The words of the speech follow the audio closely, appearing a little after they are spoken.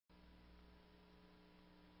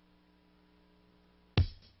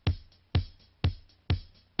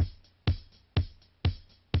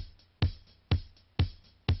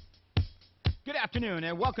afternoon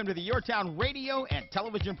and welcome to the Your Town radio and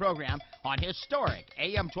television program on historic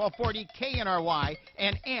AM 1240 KNRY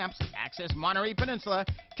and AMPS Access Monterey Peninsula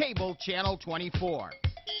Cable Channel 24.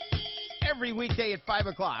 Every weekday at 5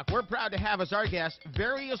 o'clock, we're proud to have as our guests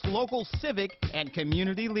various local civic and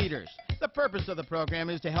community leaders. The purpose of the program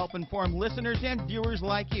is to help inform listeners and viewers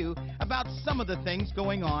like you about some of the things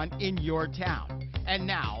going on in your town. And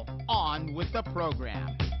now, on with the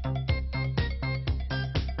program.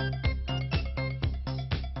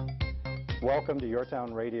 Welcome to Your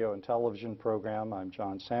Town radio and television program. I'm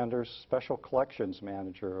John Sanders, Special Collections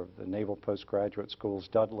Manager of the Naval Postgraduate School's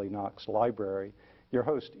Dudley Knox Library, your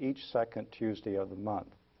host each second Tuesday of the month.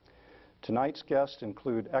 Tonight's guests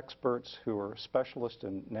include experts who are specialists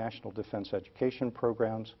in national defense education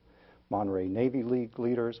programs, Monterey Navy League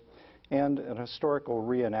leaders, and an historical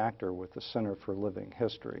reenactor with the Center for Living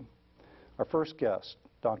History. Our first guest,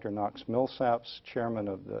 Dr. Knox Millsaps, Chairman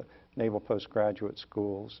of the Naval Postgraduate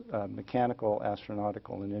School's Mechanical,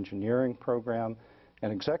 Astronautical, and Engineering program,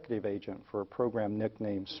 and Executive Agent for a program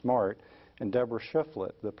nicknamed SMART, and Deborah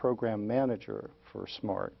Shifflett, the Program Manager for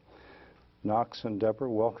SMART. Knox and Deborah,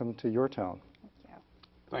 welcome to Your Town. Thank you.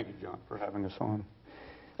 Thank you, John, for having us on.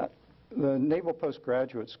 The Naval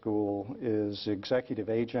Postgraduate School is Executive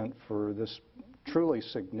Agent for this truly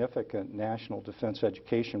significant national defense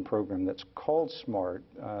education program that's called SMART.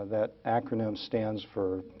 That acronym stands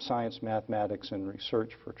for Science, Mathematics, and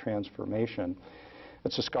Research for Transformation.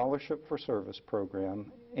 It's a scholarship for service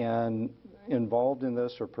program, and involved in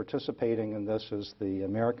this or participating in this is the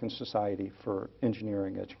American Society for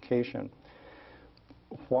Engineering Education.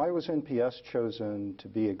 Why was NPS chosen to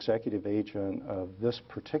be executive agent of this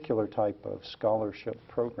particular type of scholarship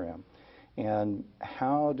program? And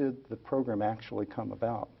how did the program actually come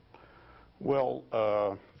about?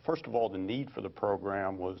 Well, first of all, the need for the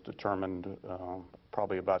program was determined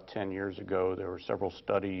probably about 10 years ago. There were several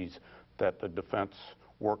studies that the defense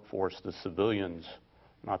workforce, the civilians,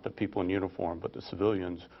 not the people in uniform, but the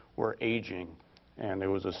civilians, were aging. And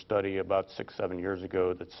there was a study about 6-7 years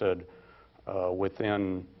ago that said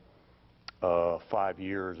within 5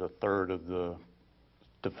 years, a third of the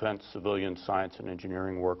defense civilian science and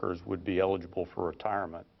engineering workers would be eligible for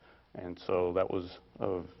retirement. And so that was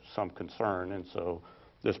of some concern, and so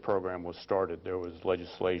this program was started. There was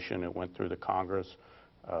legislation, it went through the Congress,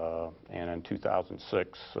 and in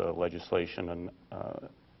 2006 legislation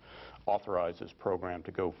authorized this program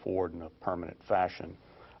to go forward in a permanent fashion.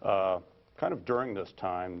 Kind of during this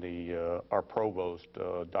time, our provost,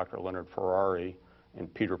 Dr. Leonard Ferrari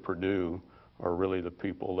and Peter Perdue, are really the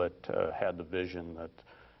people that had the vision that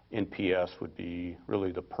NPS would be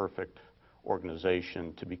really the perfect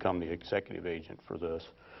organization to become the executive agent for this.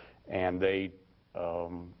 And they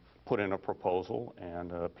put in a proposal,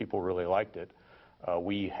 and people really liked it.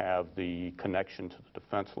 We have the connection to the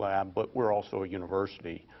Defense Lab, but we're also a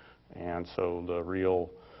university. And so the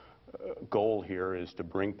real goal here is to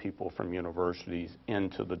bring people from universities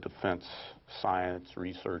into the defense science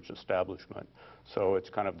research establishment. So it's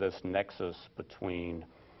kind of this nexus between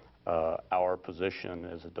our position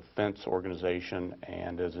as a defense organization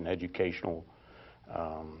and as an educational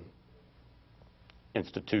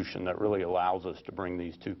institution that really allows us to bring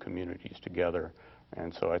these two communities together.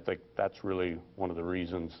 And so I think that's really one of the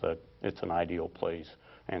reasons that it's an ideal place.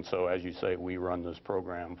 And so, as you say, we run this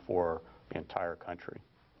program for the entire country.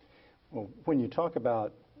 Well, when you talk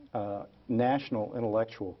about national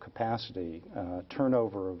intellectual capacity,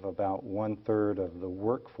 turnover of about 1/3 of the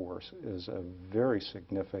workforce is a very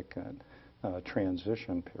significant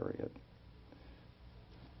transition period.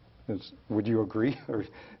 Would you agree?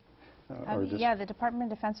 Yeah, the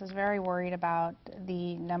Department of Defense is very worried about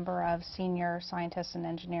the number of senior scientists and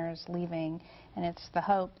engineers leaving, and it's the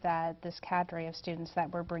hope that this cadre of students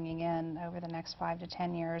that we're bringing in over the next 5 to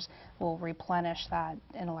 10 years will replenish that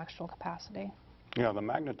intellectual capacity. Yeah, the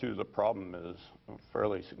magnitude of the problem is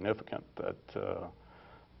fairly significant, that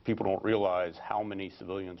people don't realize how many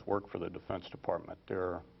civilians work for the Defense Department. There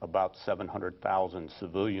are about 700,000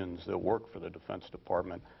 civilians that work for the Defense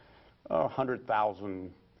Department.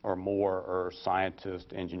 100,000 or more are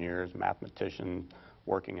scientists, engineers, mathematicians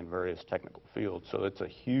working in various technical fields. So it's a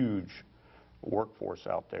huge workforce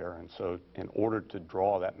out there, and so in order to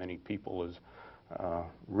draw that many people is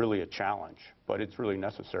really a challenge. But it's really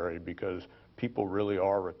necessary because people really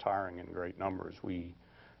are retiring in great numbers. We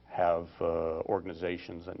have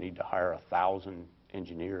organizations that need to hire 1,000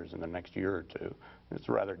 engineers in the next year or two. It's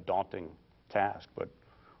a rather daunting task, but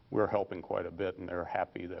we're helping quite a bit, and they're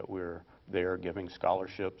happy that we're there giving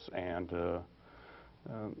scholarships and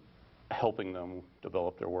helping them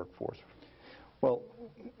develop their workforce. Well,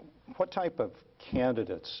 what type of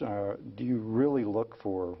candidates do you really look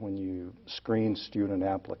for when you screen student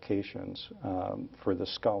applications for the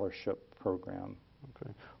scholarship program?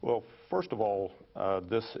 Okay. Well, first of all,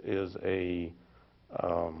 this is a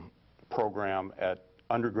program at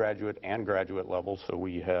undergraduate and graduate level, so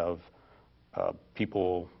we have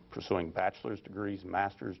people pursuing bachelor's degrees,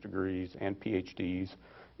 master's degrees, and PhDs.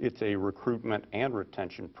 It's a recruitment and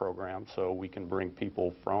retention program, so we can bring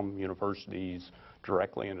people from universities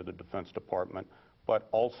directly into the Defense Department, but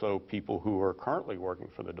also people who are currently working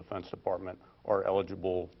for the Defense Department are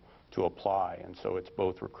eligible to apply, and so it's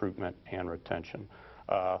both recruitment and retention.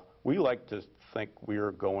 We like to think we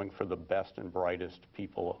are going for the best and brightest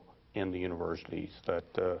people in the universities,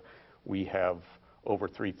 that we have over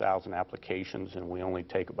 3,000 applications and we only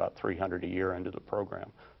take about 300 a year into the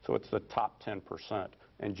program. So it's the top 10%,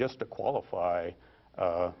 and just to qualify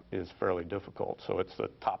is fairly difficult. So it's the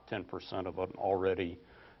top 10% of an already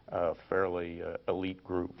fairly elite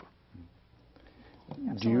group.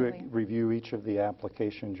 Absolutely. Do you review each of the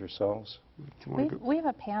applications yourselves? We have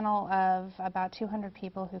a panel of about 200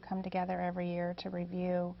 people who come together every year to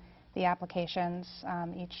review the applications.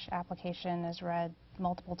 Each application is read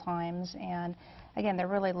multiple times, and again, they're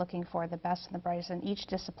really looking for the best and the brightest in each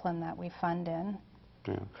discipline that we fund in.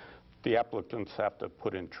 Yeah. The applicants have to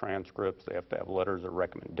put in transcripts, they have to have letters of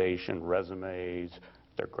recommendation, resumes,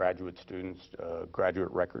 they're graduate students, graduate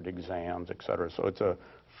record exams, et cetera. So it's a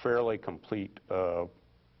fairly complete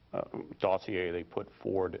dossier they put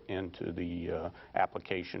forward into the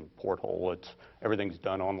application porthole. Everything's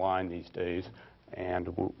done online these days, and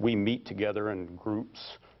we meet together in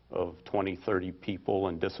groups of 20, 30 people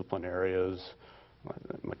in discipline areas,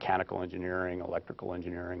 mechanical engineering, electrical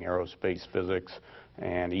engineering, aerospace, physics,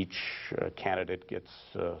 and each candidate gets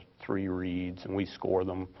 3 reads, and we score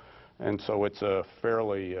them. And so it's a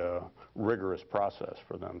fairly rigorous process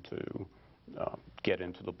for them to get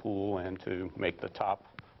into the pool and to make the top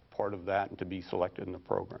part of that and to be selected in the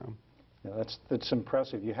program. Yeah, that's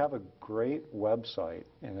impressive. You have a great website,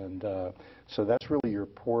 and so that's really your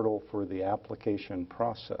portal for the application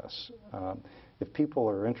process. If people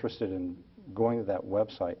are interested in going to that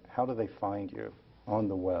website, how do they find you on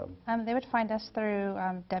the web? They would find us through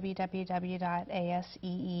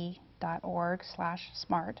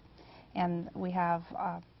www.asee.org/smart, and we have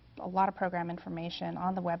a lot of program information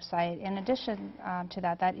on the website. In addition to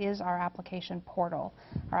that, that is our application portal.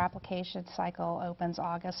 Our application cycle opens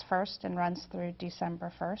August 1st and runs through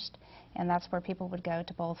December 1st, and that's where people would go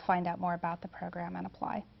to both find out more about the program and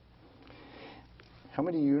apply. How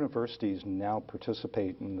many universities now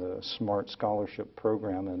participate in the SMART Scholarship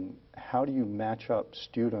Program, and how do you match up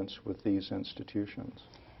students with these institutions?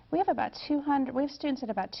 We have about 200, we have students at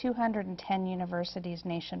about 210 universities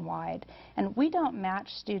nationwide, and we don't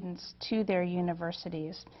match students to their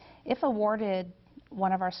universities. If awarded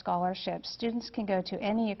one of our scholarships, students can go to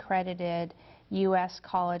any accredited U.S.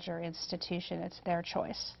 college or institution. It's their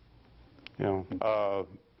choice. You know,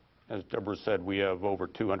 as Deborah said, we have over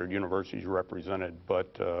 200 universities represented,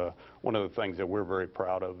 but one of the things that we're very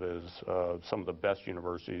proud of is some of the best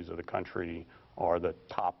universities of the country are the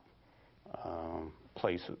top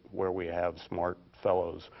place where we have SMART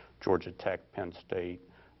fellows: Georgia Tech, Penn State,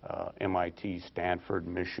 MIT, Stanford,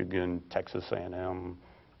 Michigan, Texas A&M,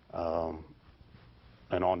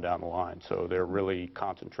 and on down the line. So they're really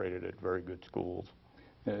concentrated at very good schools.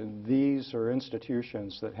 These are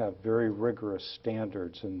institutions that have very rigorous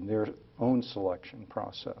standards in their own selection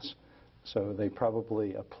process. So they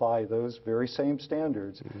probably apply those very same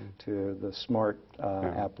standards to the SMART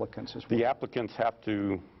applicants as well. The applicants have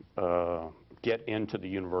to get into the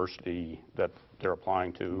university that they're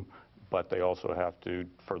applying to, but they also have to,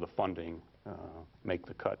 for the funding, make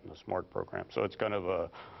the cut in the SMART program. So it's kind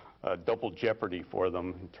of a double jeopardy for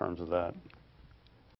them in terms of that.